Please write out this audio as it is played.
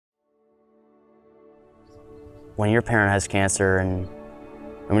when your parent has cancer and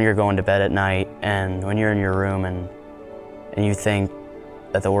when you're going to bed at night and when you're in your room and you think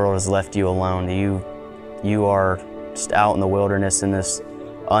that the world has left you alone, you are just out in the wilderness in this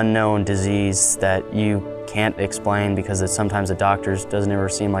unknown disease that you can't explain because sometimes the doctors doesn't ever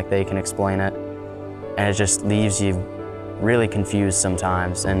seem like they can explain it, and it just leaves you really confused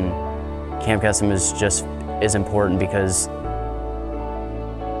sometimes. And Camp Kesem is important because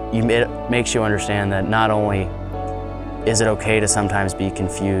it makes you understand that not only is it okay to sometimes be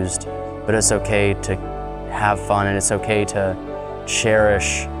confused, but it's okay to have fun, and it's okay to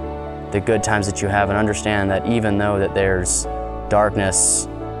cherish the good times that you have, and understand that even though that there's darkness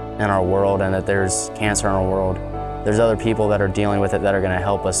in our world and that there's cancer in our world, there's other people that are dealing with it that are going to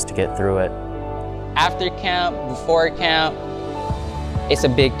help us to get through it. After camp, before camp, it's a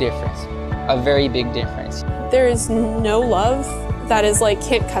big difference, a very big difference. There is no love that is like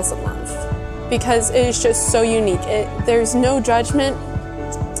Camp Kesem love, because it is just so unique. There's no judgment,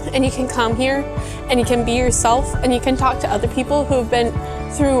 and you can come here and you can be yourself, and you can talk to other people who have been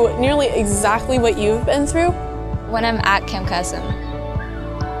through nearly exactly what you've been through. When I'm at Camp Kesem,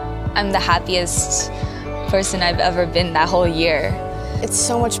 I'm the happiest person I've ever been that whole year. It's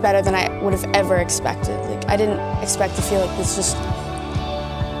so much better than I would have ever expected. Like, I didn't expect to feel like this just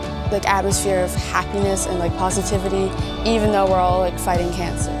like atmosphere of happiness and like positivity, even though we're all like fighting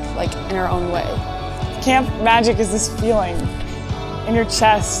cancer, like in our own way. Camp Magic is this feeling in your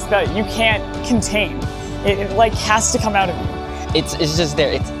chest that you can't contain. It like has to come out of you. It's just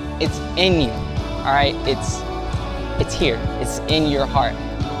there. It's in you. All right. It's here. It's in your heart.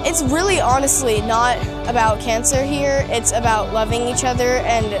 It's really honestly not about cancer here. It's about loving each other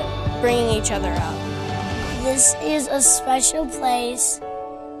and bringing each other up. This is a special place.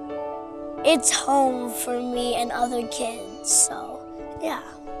 It's home for me and other kids, so yeah.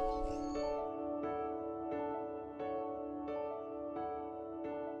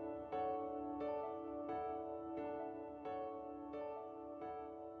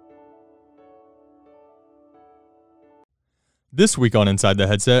 This week on Inside the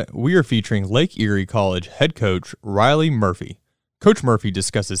Headset, we are featuring Lake Erie College head coach Reilly Murphy. Coach Murphy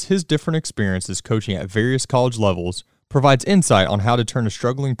discusses his different experiences coaching at various college levels, provides insight on how to turn a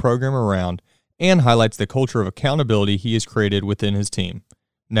struggling program around, and highlights the culture of accountability he has created within his team.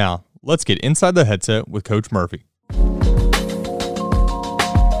 Now, let's get inside the headset with Coach Murphy.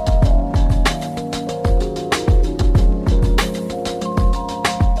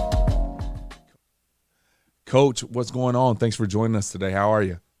 Coach, what's going on? Thanks for joining us today. How are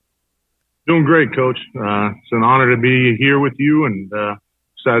you? Doing great, Coach. It's an honor to be here with you, and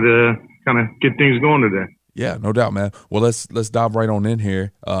excited to kind of get things going today. Yeah, no doubt, man. Well, let's dive right on in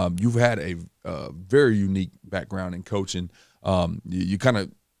here. You've had a very unique background in coaching. You kind of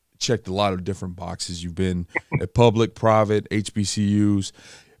checked a lot of different boxes. You've been at public, private, HBCUs.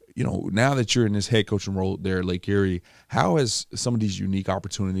 You know, now that you're in this head coaching role there at Lake Erie, how has some of these unique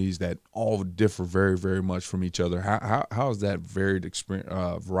opportunities that all differ very, very much from each other, how has that varied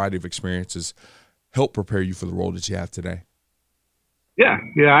variety of experiences helped prepare you for the role that you have today? Yeah,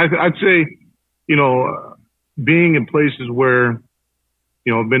 I'd say, you know, being in places where,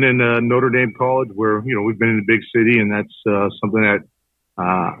 you know, I've been in Notre Dame College where, you know, we've been in a big city, and that's something that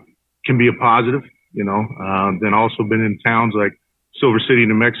can be a positive, you know. Then also been in towns like Silver City,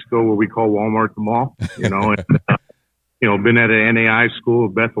 New Mexico, where we call Walmart the mall, you know, and, you know, been at an NAI school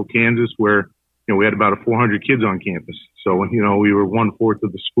of Bethel, Kansas, where, you know, we had about 400 kids on campus. So, you know, we were 1/4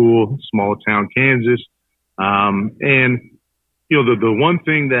 of the school, small town Kansas. And, you know, the one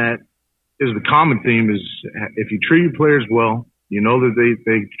thing that is the common theme is if you treat your players well, you know that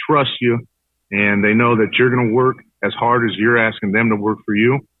they trust you, and they know that you're going to work as hard as you're asking them to work for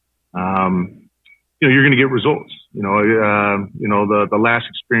you. You know, you're going to get results. You know, the last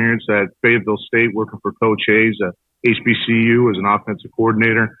experience at Fayetteville State working for Coach Hayes at HBCU as an offensive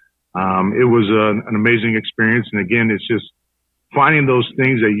coordinator, it was an amazing experience. And again, it's just finding those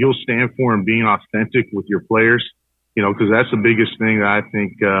things that you'll stand for and being authentic with your players, you know, because that's the biggest thing that I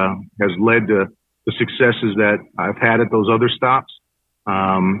think has led to the successes that I've had at those other stops.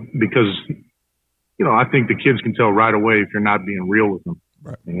 Because, you know, I think the kids can tell right away if you're not being real with them.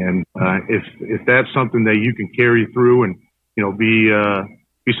 Right. And if that's something that you can carry through and, you know, be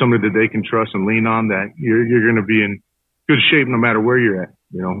somebody that they can trust and lean on, that you're going to be in good shape no matter where you're at,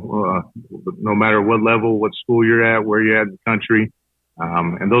 you know, no matter what level, what school you're at, where you're at in the country.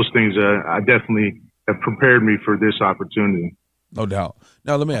 And those things I definitely have prepared me for this opportunity. No doubt.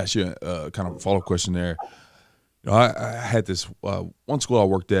 Now, let me ask you a kind of a follow-up question there. You know, I had this one school I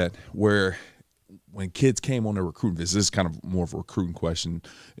worked at where when kids came on their recruiting visits, this is kind of more of a recruiting question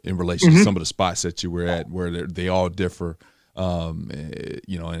in relation to some of the spots that you were at, where they all differ.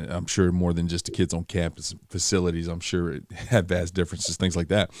 You know, and I'm sure more than just the kids on campus facilities, I'm sure it had vast differences, things like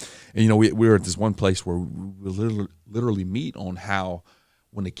that. And, you know, we were at this one place where we literally meet on how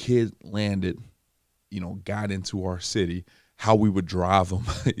when a kid landed, you know, got into our city, how we would drive them,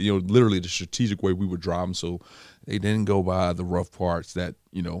 you know, literally the strategic way we would drive them so they didn't go by the rough parts that,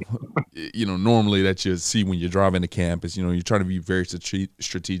 you know, normally that you see when you're driving to campus. You know, you're trying to be very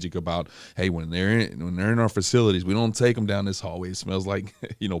strategic about, hey, when they're in our facilities, we don't take them down this hallway. It smells like,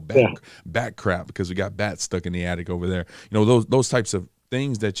 you know, bat crap because we got bats stuck in the attic over there. You know, those types of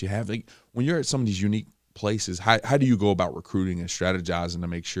things that you have. Like, when you're at some of these unique places, how do you go about recruiting and strategizing to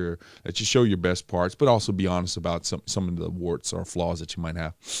make sure that you show your best parts, but also be honest about some of the warts or flaws that you might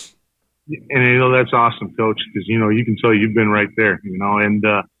have? And, you know, that's awesome, Coach, because, you know, you can tell you've been right there, you know, and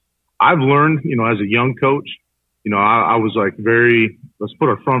I've learned, you know, as a young coach, you know, I was like let's put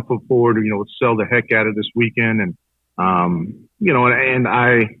our front foot forward, you know, let's sell the heck out of this weekend. And, you know, and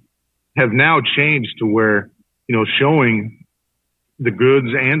I have now changed to where, you know, showing the goods,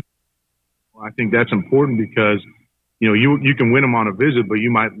 and I think that's important because, you know, you can win them on a visit, but you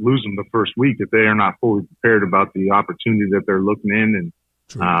might lose them the first week if they are not fully prepared about the opportunity that they're looking in. And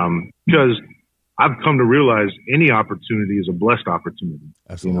because I've come to realize any opportunity is a blessed opportunity.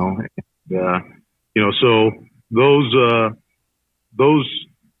 Absolutely. You know, and, you know, so those,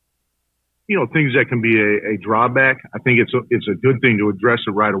 you know, things that can be a drawback, I think it's a good thing to address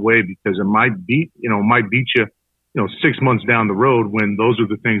it right away, because it might beat you, you know, 6 months down the road when those are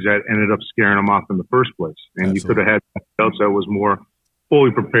the things that ended up scaring them off in the first place. And you could have had something else that was more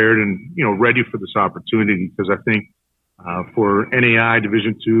fully prepared and, you know, ready for this opportunity. Because I think for NAI,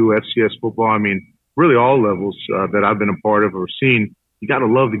 Division II, FCS football, I mean, really all levels that I've been a part of or seen, you got to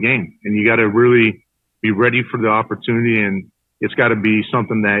love the game and you got to really be ready for the opportunity. And it's got to be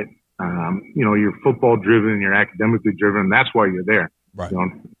something that, you know, you're football driven and you're academically driven. And that's why you're there. Right.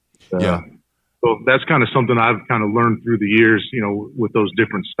 You know? So that's kind of something I've kind of learned through the years, you know, with those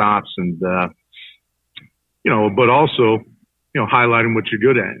different stops and, you know, but also, you know, highlighting what you're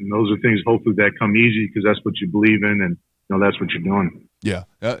good at. And those are things hopefully that come easy because that's what you believe in and, you know, that's what you're doing. Yeah,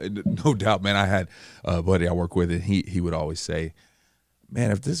 no doubt, man. I had a buddy I work with and he would always say, man,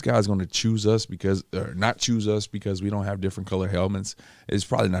 if this guy's going to choose us or not choose us because we don't have different color helmets, it's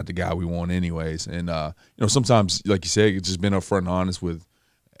probably not the guy we want anyways. And, you know, sometimes, like you said, it's just been upfront and honest with,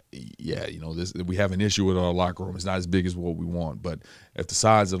 yeah, you know, we have an issue with our locker room. It's not as big as what we want. But if the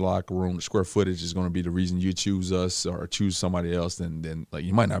size of the locker room, the square footage is going to be the reason you choose us or choose somebody else, then like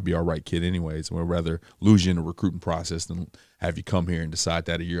you might not be our right kid anyways. We'd rather lose you in the recruiting process than have you come here and decide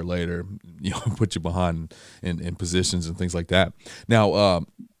that a year later, you know, put you behind in positions and things like that. Now,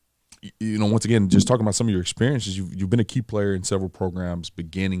 you know, once again, just talking about some of your experiences, you've been a key player in several programs,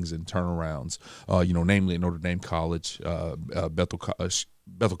 beginnings and turnarounds, you know, namely at Notre Dame College,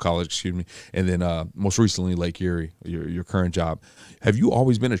 Bethel College, excuse me, and then most recently Lake Erie, your current job. Have you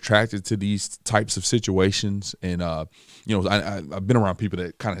always been attracted to these types of situations? And, you know, I've been around people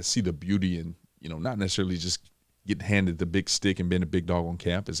that kind of see the beauty in, you know, not necessarily just getting handed the big stick and being a big dog on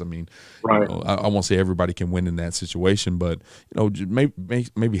campus. I mean, right. You know, I won't say everybody can win in that situation, but, you know,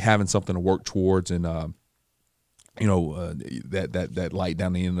 maybe having something to work towards and, you know, that light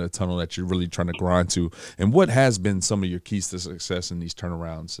down the end of the tunnel that you're really trying to grind to. And what has been some of your keys to success in these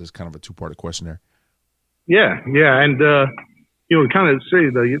turnarounds is kind of a two-part question there. Yeah. And, you know, kind of say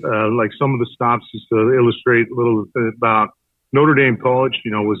like some of the stops just to illustrate a little bit about Notre Dame College,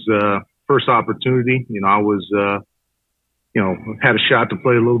 you know, was first opportunity. You know, I was, you know, had a shot to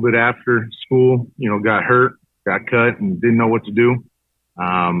play a little bit after school, you know, got hurt, got cut and didn't know what to do.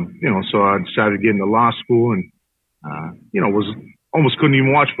 You know, so I decided to get into law school and, you know, almost couldn't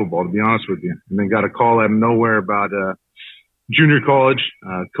even watch football, to be honest with you. And then got a call out of nowhere about junior college.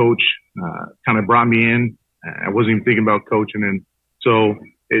 Coach kind of brought me in. I wasn't even thinking about coaching. And so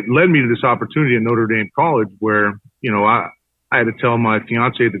it led me to this opportunity at Notre Dame College where, you know, I had to tell my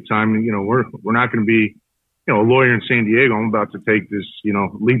fiance at the time, you know, we're not going to be, you know, a lawyer in San Diego. I'm about to take this, you know,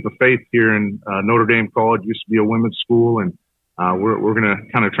 leap of faith here in Notre Dame College. Used to be a women's school, and we're going to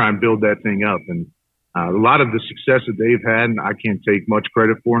kind of try and build that thing up. And a lot of the success that they've had, I can't take much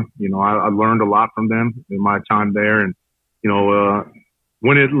credit for. You know, I learned a lot from them in my time there. And, you know,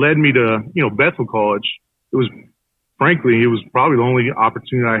 when it led me to, you know, Bethel College, it was probably the only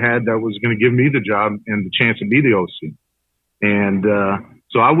opportunity I had that was going to give me the job and the chance to be the OC. And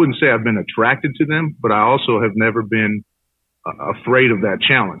so I wouldn't say I've been attracted to them, but I also have never been afraid of that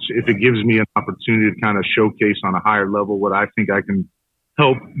challenge. If it gives me an opportunity to kind of showcase on a higher level what I think I can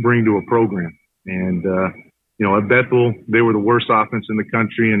help bring to a program. And, at Bethel, they were the worst offense in the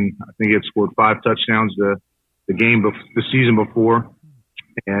country, and I think it scored 5 touchdowns the season before.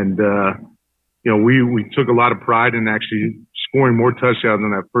 And, we took a lot of pride in actually scoring more touchdowns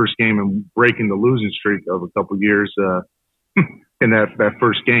in that first game and breaking the losing streak of a couple of years in that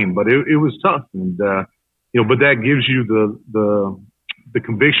first game. But it was tough. And, but that gives you the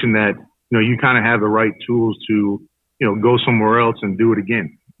conviction that, you kind of have the right tools to, go somewhere else and do it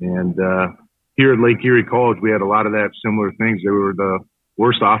again. And here at Lake Erie College, we had a lot of that similar things. They were the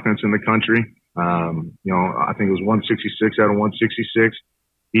worst offense in the country. I think it was 166 out of 166.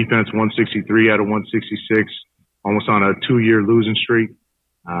 Defense 163 out of 166, almost on a 2-year losing streak.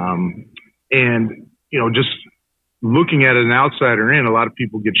 Just looking at an outsider in, a lot of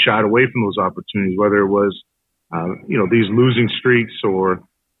people get shied away from those opportunities, whether it was, these losing streaks or,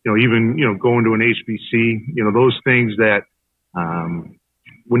 even, going to an HBC, those things that,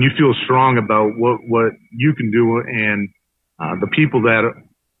 when you feel strong about what you can do and, the people that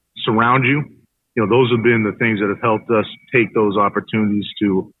surround you, those have been the things that have helped us take those opportunities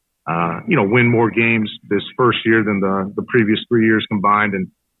to, win more games this first year than the previous 3 years combined.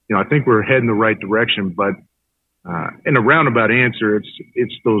 And, I think we're heading the right direction, but, in a roundabout answer,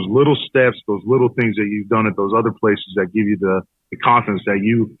 it's those little steps, those little things that you've done at those other places that give you the confidence that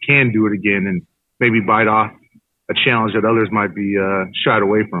you can do it again and maybe bite off a challenge that others might be shied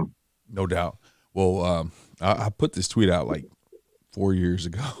away from. No doubt. Well, I put this tweet out like 4 years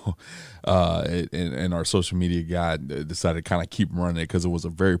ago, and our social media guy decided to kind of keep running it because it was a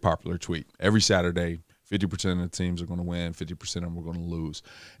very popular tweet. Every Saturday, 50% of the teams are going to win, 50% of them are going to lose.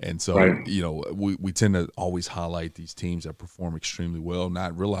 And so, right. We tend to always highlight these teams that perform extremely well,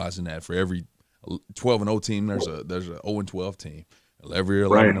 not realizing that for every 12-0 team, there's a 0-12 team. Every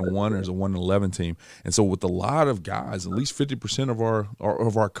 11-1, there's a 1-11 team. And so with a lot of guys, at least 50%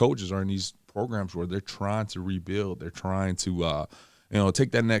 of our coaches are in these programs where they're trying to rebuild. They're trying to,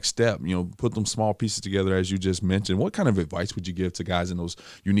 take that next step, put them small pieces together, as you just mentioned. What kind of advice would you give to guys in those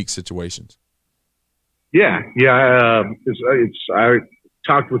unique situations? Yeah. I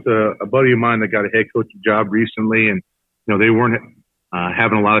talked with a buddy of mine that got a head coaching job recently, and, they weren't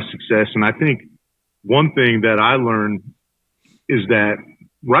having a lot of success. And I think one thing that I learned is that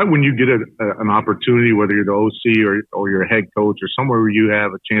right when you get an opportunity, whether you're the OC or you're a head coach or somewhere where you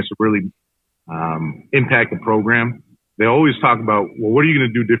have a chance to really impact the program, they always talk about, well, what are you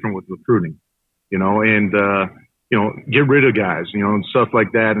going to do different with recruiting? Get rid of guys, and stuff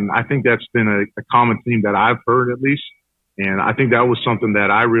like that. And I think that's been a common theme that I've heard, at least. And I think that was something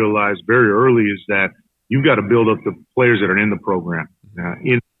that I realized very early, is that you've got to build up the players that are in the program.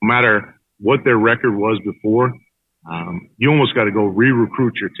 No matter what their record was before, you almost got to go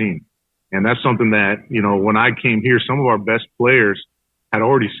re-recruit your team. And that's something that, when I came here, some of our best players had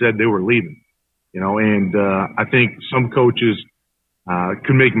already said they were leaving, and I think some coaches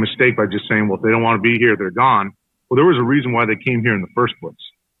could make a mistake by just saying, well, if they don't want to be here, they're gone. Well, there was a reason why they came here in the first place.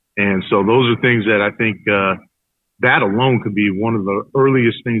 And so those are things that I think that alone could be one of the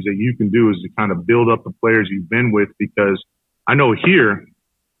earliest things that you can do, is to kind of build up the players you've been with. Because I know here,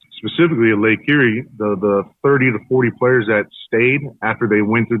 specifically at Lake Erie, the 30 to 40 players that stayed after they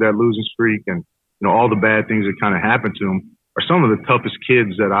went through that losing streak and, all the bad things that kind of happened to them, are some of the toughest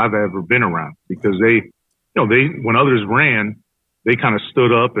kids that I've ever been around, because they when others ran, they kind of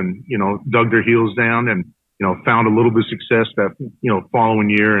stood up and, dug their heels down and, found a little bit of success that, following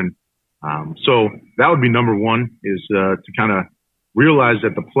year. And so that would be number one, is to kind of realize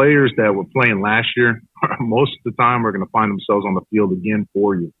that the players that were playing last year, most of the time, are going to find themselves on the field again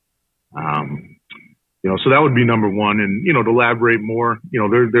for you. So that would be number one. And, to elaborate more,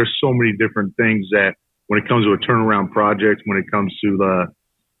 there's so many different things that, when it comes to a turnaround project, when it comes to the,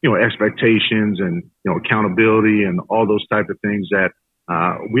 expectations and, accountability and all those type of things, that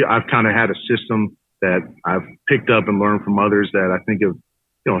I've kind of had a system that I've picked up and learned from others that I think have,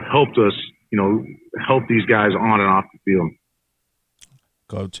 helped us, help these guys on and off the field.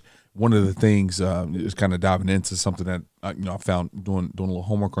 Coach, one of the things is kind of diving into something that I found doing a little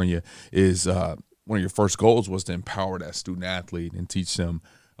homework on you, is one of your first goals was to empower that student athlete and teach them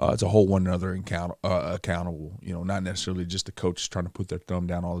to hold one another accountable. Not necessarily just the coach trying to put their thumb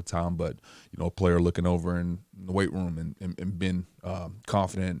down all the time, but a player looking over in the weight room and being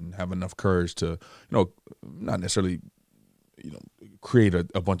confident and have enough courage to not necessarily create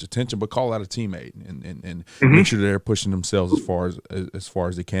a bunch of tension, but call out a teammate and make sure they're pushing themselves as far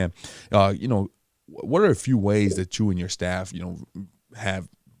as they can. What are a few ways that you and your staff have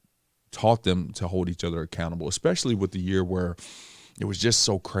taught them to hold each other accountable, especially with the year where it was just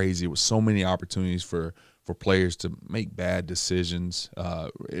so crazy? It was so many opportunities for for players to make bad decisions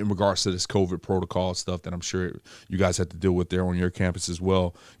in regards to this COVID protocol stuff that I'm sure you guys had to deal with there on your campus as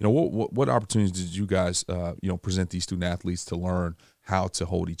well. You know, what opportunities did you guys, present these student athletes to learn how to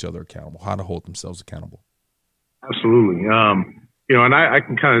hold each other accountable, how to hold themselves accountable? Absolutely. And I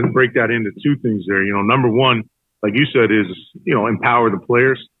can kind of break that into two things there. Number one, like you said, is, empower the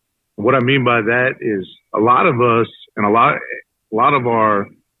players. What I mean by that is a lot of us and a lot of our,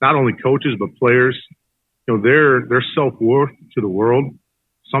 not only coaches, but players, their self-worth to the world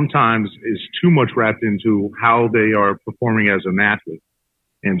sometimes is too much wrapped into how they are performing as an athlete.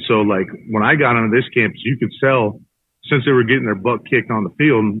 And so, like, when I got onto this campus, you could tell, since they were getting their butt kicked on the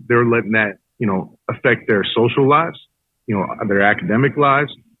field, they were letting that, affect their social lives, their academic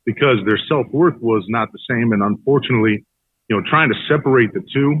lives, because their self-worth was not the same. And unfortunately, trying to separate the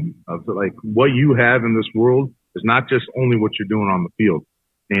two of like what you have in this world is not just only what you're doing on the field,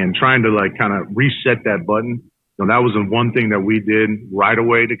 and trying to like kind of reset that button. That was the one thing that we did right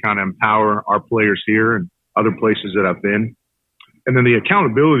away to kind of empower our players here and other places that I've been. And then the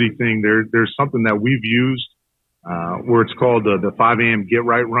accountability thing, there's something that we've used where it's called the 5 a.m. get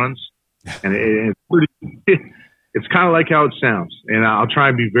right runs. And it's kind of like how it sounds. And I'll try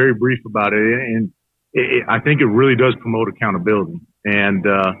and be very brief about it. And I think it really does promote accountability. And,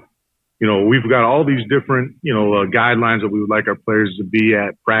 we've got all these different, guidelines that we would like our players to be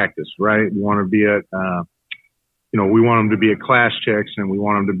at practice, right? We want to be at, we want them to be at class checks, and we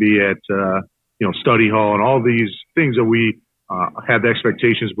want them to be at, study hall, and all these things that we have the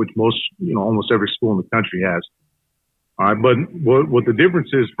expectations, which most, almost every school in the country has. All right. But what the difference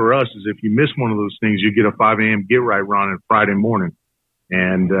is for us is if you miss one of those things, you get a 5 a.m. get right run on Friday morning.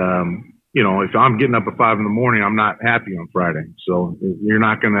 And, if I'm getting up at 5 in the morning, I'm not happy on Friday. So it's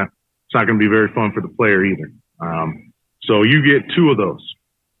not going to be very fun for the player either. So you get two of those.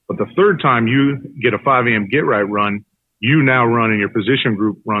 But the third time you get a 5 a.m. get right run, you now run and your position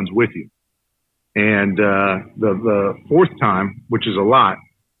group runs with you. And the fourth time, which is a lot,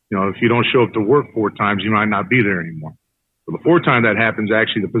 if you don't show up to work 4 times, you might not be there anymore. So the fourth time that happens,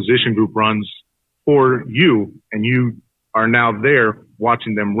 actually the position group runs for you, and you are now there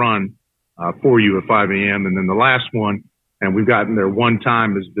watching them run for you at 5 a.m. And then the last one, and we've gotten there one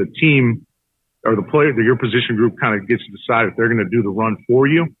time, is the team or the player, your position group kind of gets to decide if they're going to do the run for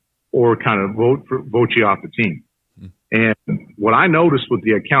you or kind of vote you off the team. And what I noticed with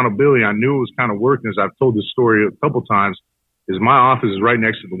the accountability, I knew it was kind of working, as I've told this story a couple times, is my office is right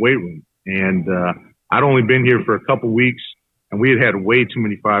next to the weight room. And I'd only been here for a couple weeks, and we had way too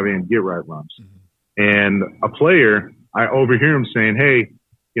many 5 a.m. get right runs. And a player, I overhear him saying, hey,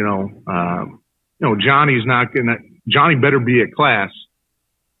 Johnny better be at class,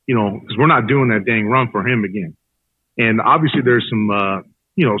 because we're not doing that dang run for him again. And obviously there's some,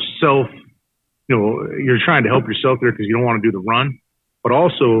 you're trying to help yourself there because you don't want to do the run, but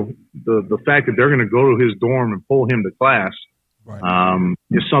also the fact that they're going to go to his dorm and pull him to class, right,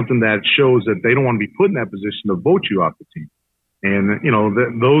 is something that shows that they don't want to be put in that position to vote you off the team.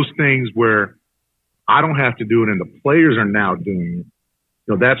 And, those things where I don't have to do it and the players are now doing it,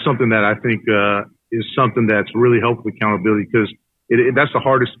 that's something that I think is something that's really helped with accountability, because that's the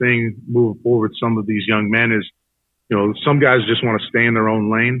hardest thing moving forward. Some of these young men is, some guys just want to stay in their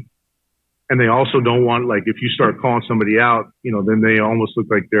own lane. And they also don't want, like, if you start calling somebody out, then they almost look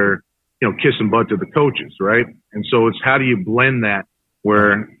like they're, kissing butt to the coaches, right? And so it's how do you blend that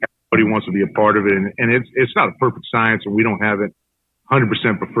where everybody wants to be a part of it? And it's not a perfect science, and we don't have it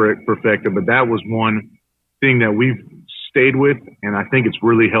 100% perfected, but that was one thing that we've stayed with, and I think it's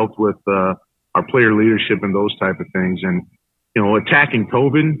really helped with our player leadership and those type of things. And, attacking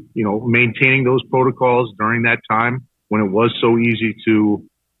COVID, maintaining those protocols during that time when it was so easy to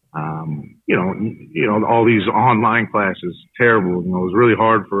all these online classes, terrible. It was really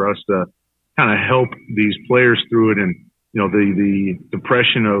hard for us to kind of help these players through it. And, the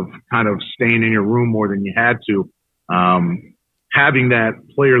depression of kind of staying in your room more than you had to, having that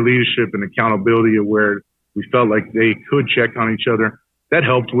player leadership and accountability of where we felt like they could check on each other, that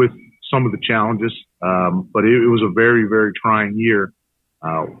helped with some of the challenges. But it was a very, very trying year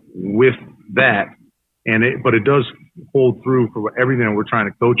with that. But it does hold through for everything that we're trying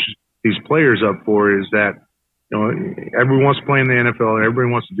to coach these players up for, is that, everyone wants to play in the NFL and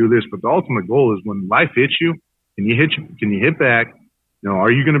everybody wants to do this, but the ultimate goal is when life hits you, can you hit back?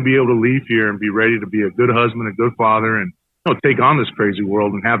 Are you going to be able to leave here and be ready to be a good husband, a good father, and, take on this crazy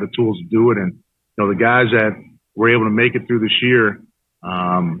world and have the tools to do it? And, the guys that were able to make it through this year,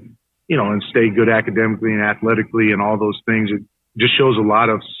 and stay good academically and athletically and all those things, it just shows a lot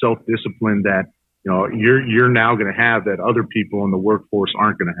of self-discipline that, you're now going to have that other people in the workforce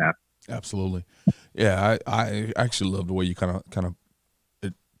aren't going to have. Absolutely. Yeah, I actually love the way you kind of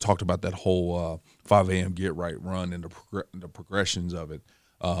talked about that whole 5 a.m. get right run and the progressions of it.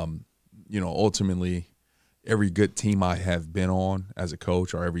 Ultimately, every good team I have been on as a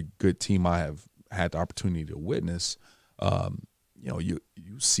coach, or every good team I have had the opportunity to witness, you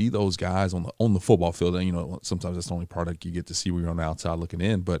see those guys on the football field, and sometimes that's the only product you get to see when you're on the outside looking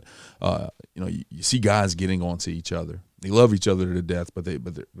in. But you see guys getting onto each other. They love each other to death, but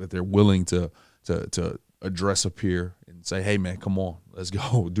they're willing to address a peer and say, "Hey, man, come on, let's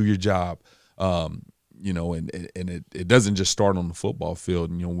go, do your job." And it doesn't just start on the football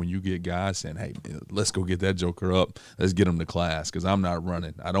field. When you get guys saying, "Hey, let's go get that joker up. Let's get him to class because I'm not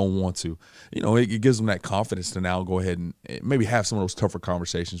running. I don't want to." It gives them that confidence to now go ahead and maybe have some of those tougher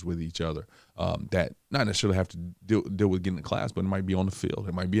conversations with each other that not necessarily have to deal with getting to class, but it might be on the field.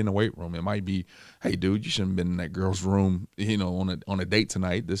 It might be in the weight room. It might be, "Hey, dude, you shouldn't have been in that girl's room, on a date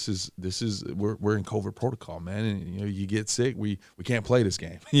tonight. This is we're in COVID protocol, man. And you get sick, we can't play this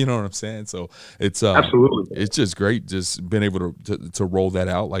game." You know what I'm saying? So it's absolutely, it's just great just being able to roll that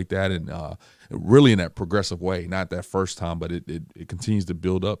out like that, and really in that progressive way. Not that first time, but it continues to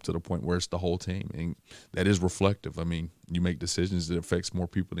build up to the point where it's the whole team, and that is reflective. I mean, you make decisions that affects more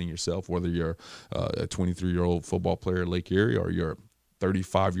people than yourself, whether you're a 23-year-old football player at Lake Erie or you're a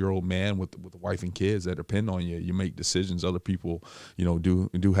 35-year-old man with a wife and kids that depend on you. You make decisions. Other people,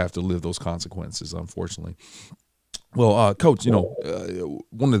 do have to live those consequences, unfortunately. Well, Coach,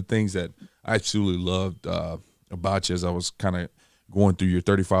 one of the things that I absolutely loved about you as I was kind of going through your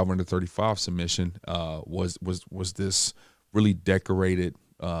 35 under 35 submission was this really decorated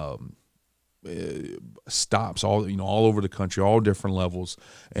stops all over the country, all different levels,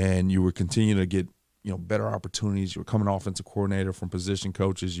 and you were continuing to get better opportunities. You were coming offensive coordinator from position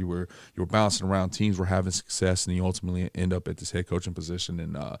coaches. You were bouncing around. Teams were having success, and you ultimately end up at this head coaching position.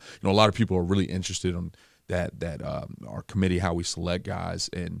 And a lot of people are really interested in that our committee, how we select guys,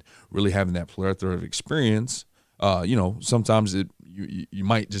 and really having that plethora of experience. Sometimes you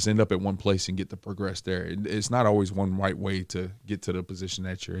might just end up at one place and get to progress there. It's not always one right way to get to the position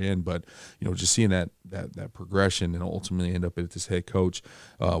that you're in, but just seeing that progression and ultimately end up at this head coach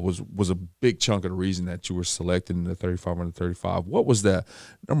was a big chunk of the reason that you were selected in the 35 under 35. What was that?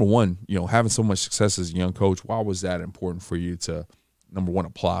 Number one, having so much success as a young coach, why was that important for you to, number one,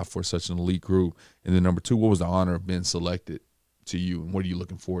 apply for such an elite group, and then number two, what was the honor of being selected to you, and what are you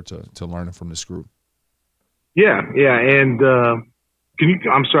looking forward to learning from this group? Yeah, and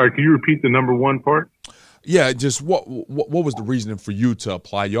I'm sorry, can you repeat the number one part? Yeah, just what was the reasoning for you to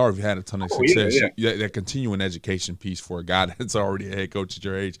apply? You already had a ton of success. Yeah. That continuing education piece for a guy that's already a head coach at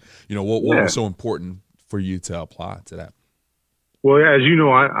your age. What was so important for you to apply to that? Well, as you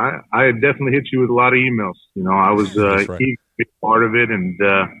know, I definitely hit you with a lot of emails. I was right. eager to be part of it, and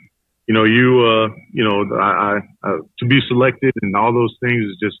to be selected and all those things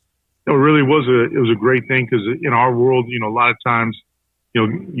is just. It really was a great thing, because in our world, a lot of times,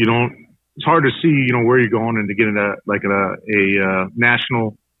 it's hard to see, where you're going, and to get a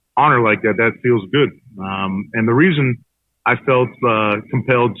national honor like that feels good. And the reason I felt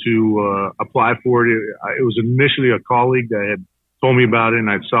compelled to apply for it, it was initially a colleague that had told me about it, and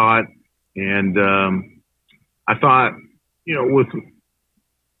I saw it, and I thought,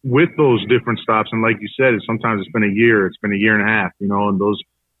 with those different stops, and like you said, sometimes it's been a year and a half, and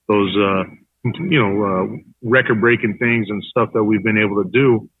those record-breaking things and stuff that we've been able to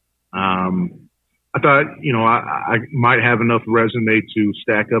do. I thought, I might have enough resume to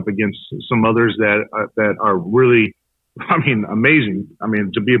stack up against some others that are really, amazing.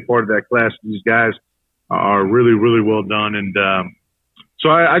 To be a part of that class, these guys are really, really well done. And so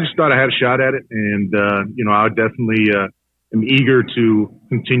I just thought I had a shot at it. And, I definitely am eager to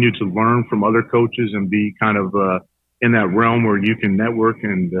continue to learn from other coaches and be kind of in that realm where you can network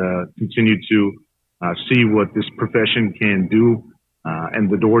and continue to see what this profession can do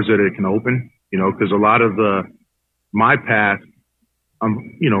and the doors that it can open, because a lot of my path,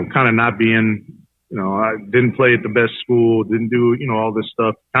 kind of not being, I didn't play at the best school, didn't do, all this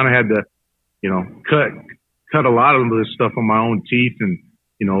stuff, kind of had to, cut a lot of this stuff on my own teeth, and,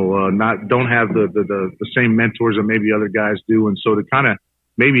 don't have the same mentors that maybe other guys do. And so to kind of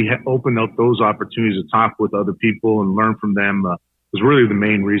maybe open up those opportunities to talk with other people and learn from them was really the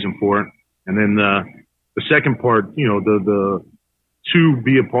main reason for it. And then the second part, to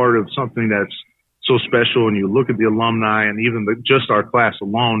be a part of something that's so special, and you look at the alumni and even just our class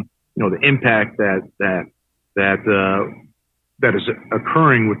alone, the impact that is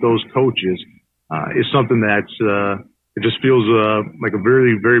occurring with those coaches is something that's it just feels like a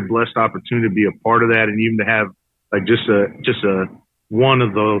very, very blessed opportunity to be a part of that, and even to have like just a one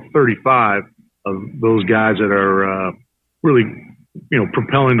of the 35 of those guys that are really,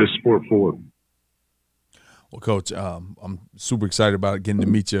 propelling the sport forward. Well, Coach, I'm super excited about getting to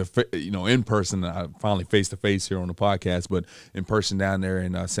meet you, in person. Finally face to face here on the podcast, but in person down there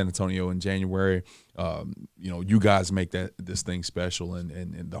in San Antonio in January. You guys make this thing special,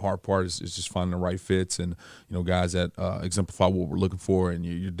 and the hard part is just finding the right fits and guys that exemplify what we're looking for. And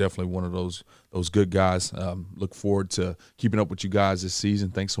you're definitely one of those good guys. Look forward to keeping up with you guys this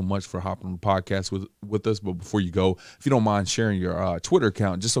season. Thanks so much for hopping on the podcast with us. But before you go, if you don't mind sharing your Twitter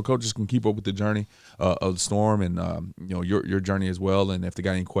account, just so coaches can keep up with the journey of the Storm and your journey as well. And if they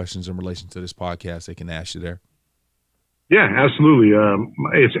got any questions in relation to this podcast, they can ask you there. Yeah, absolutely.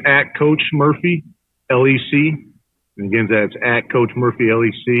 It's at Coach Murphy LEC, and again, that's at Coach Murphy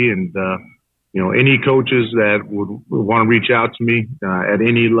LEC. And any coaches that would want to reach out to me at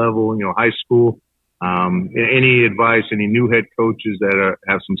any level, high school, any advice, any new head coaches that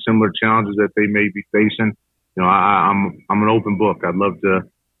have some similar challenges that they may be facing, I'm an open book. I'd love to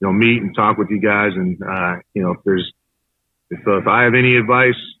meet and talk with you guys, and if I have any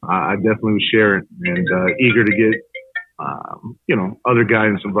advice, I definitely would share it, and eager to get other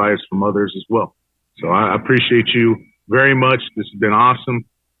guidance advice from others as well. So I appreciate you very much. This has been awesome.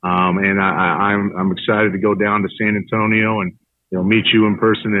 And I'm excited to go down to San Antonio and, meet you in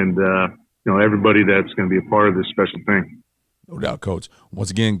person and, everybody that's going to be a part of this special thing. No doubt, Coach.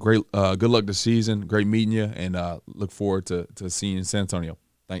 Once again, great, good luck this season. Great meeting you, and look forward to seeing you in San Antonio.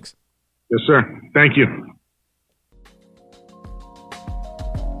 Thanks. Yes, sir. Thank you.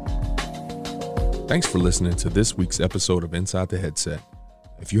 Thanks for listening to this week's episode of Inside the Headset.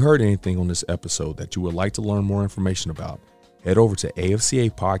 If you heard anything on this episode that you would like to learn more information about, head over to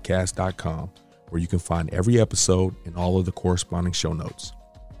afcapodcast.com, where you can find every episode and all of the corresponding show notes.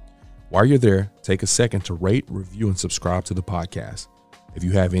 While you're there, take a second to rate, review, and subscribe to the podcast. If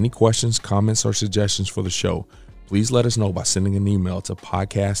you have any questions, comments, or suggestions for the show, please let us know by sending an email to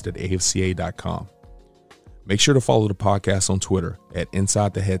podcast@afca.com. Make sure to follow the podcast on Twitter at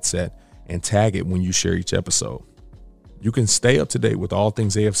Inside the Headset and tag it when you share each episode. You can stay up to date with all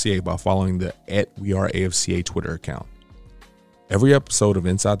things AFCA by following the @WeAreAFCA Twitter account. Every episode of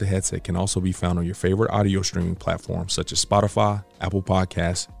Inside the Headset can also be found on your favorite audio streaming platforms such as Spotify, Apple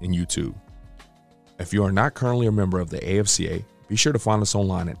Podcasts, and YouTube. If you are not currently a member of the AFCA, be sure to find us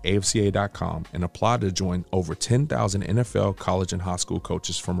online at afca.com and apply to join over 10,000 NFL, college, and high school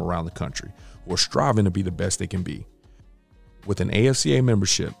coaches from around the country who are striving to be the best they can be. With an AFCA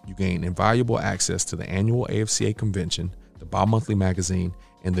membership, you gain invaluable access to the annual AFCA convention, the bi-monthly magazine,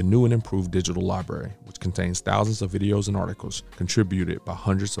 and the new and improved digital library, which contains thousands of videos and articles contributed by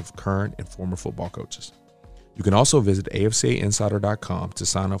hundreds of current and former football coaches. You can also visit afcainsider.com to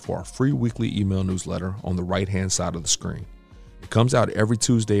sign up for our free weekly email newsletter on the right-hand side of the screen. It comes out every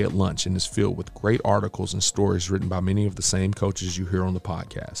Tuesday at lunch and is filled with great articles and stories written by many of the same coaches you hear on the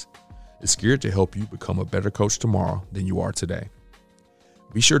podcast. It's geared to help you become a better coach tomorrow than you are today.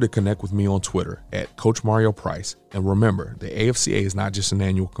 Be sure to connect with me on Twitter at Coach Mario Price. And remember, the AFCA is not just an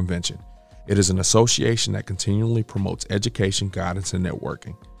annual convention. It is an association that continually promotes education, guidance, and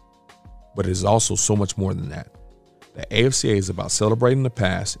networking. But it is also so much more than that. The AFCA is about celebrating the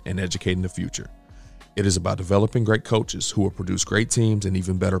past and educating the future. It is about developing great coaches who will produce great teams and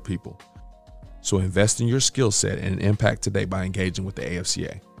even better people. So invest in your skill set and impact today by engaging with the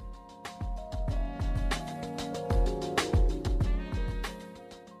AFCA.